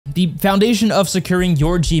The foundation of securing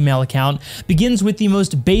your Gmail account begins with the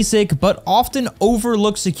most basic but often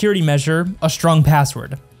overlooked security measure, a strong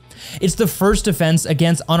password. It's the first defense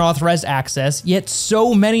against unauthorized access, yet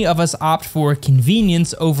so many of us opt for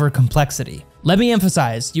convenience over complexity. Let me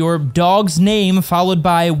emphasize, your dog's name followed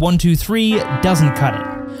by 123 doesn't cut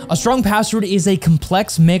it. A strong password is a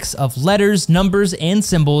complex mix of letters, numbers, and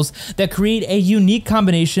symbols that create a unique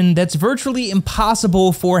combination that's virtually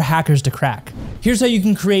impossible for hackers to crack. Here's how you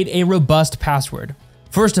can create a robust password.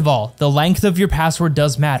 First of all, the length of your password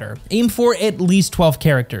does matter. Aim for at least 12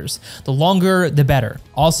 characters. The longer, the better.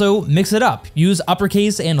 Also, mix it up. Use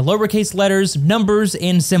uppercase and lowercase letters, numbers,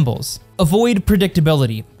 and symbols. Avoid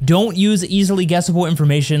predictability. Don't use easily guessable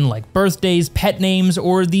information like birthdays, pet names,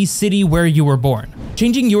 or the city where you were born.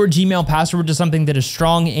 Changing your Gmail password to something that is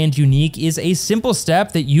strong and unique is a simple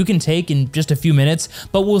step that you can take in just a few minutes,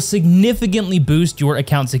 but will significantly boost your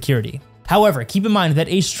account security. However, keep in mind that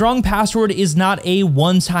a strong password is not a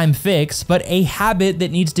one-time fix, but a habit that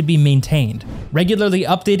needs to be maintained. Regularly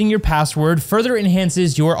updating your password further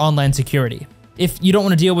enhances your online security. If you don't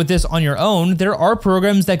want to deal with this on your own, there are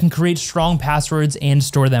programs that can create strong passwords and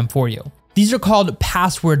store them for you. These are called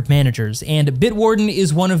password managers, and Bitwarden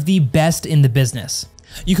is one of the best in the business.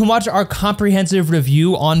 You can watch our comprehensive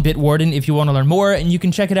review on Bitwarden if you want to learn more, and you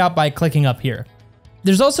can check it out by clicking up here.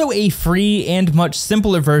 There's also a free and much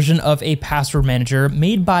simpler version of a password manager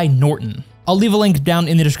made by Norton. I'll leave a link down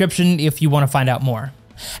in the description if you want to find out more.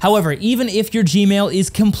 However, even if your Gmail is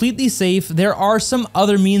completely safe, there are some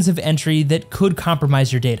other means of entry that could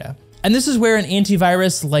compromise your data. And this is where an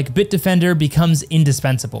antivirus like Bitdefender becomes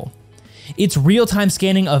indispensable. Its real-time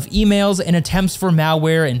scanning of emails and attempts for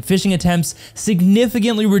malware and phishing attempts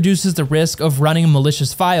significantly reduces the risk of running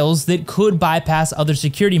malicious files that could bypass other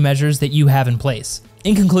security measures that you have in place.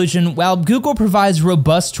 In conclusion, while Google provides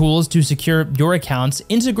robust tools to secure your accounts,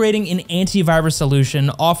 integrating an antivirus solution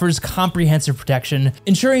offers comprehensive protection,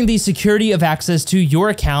 ensuring the security of access to your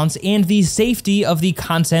accounts and the safety of the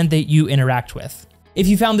content that you interact with. If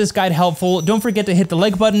you found this guide helpful, don't forget to hit the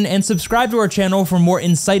like button and subscribe to our channel for more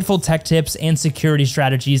insightful tech tips and security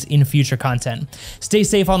strategies in future content. Stay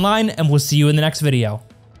safe online, and we'll see you in the next video.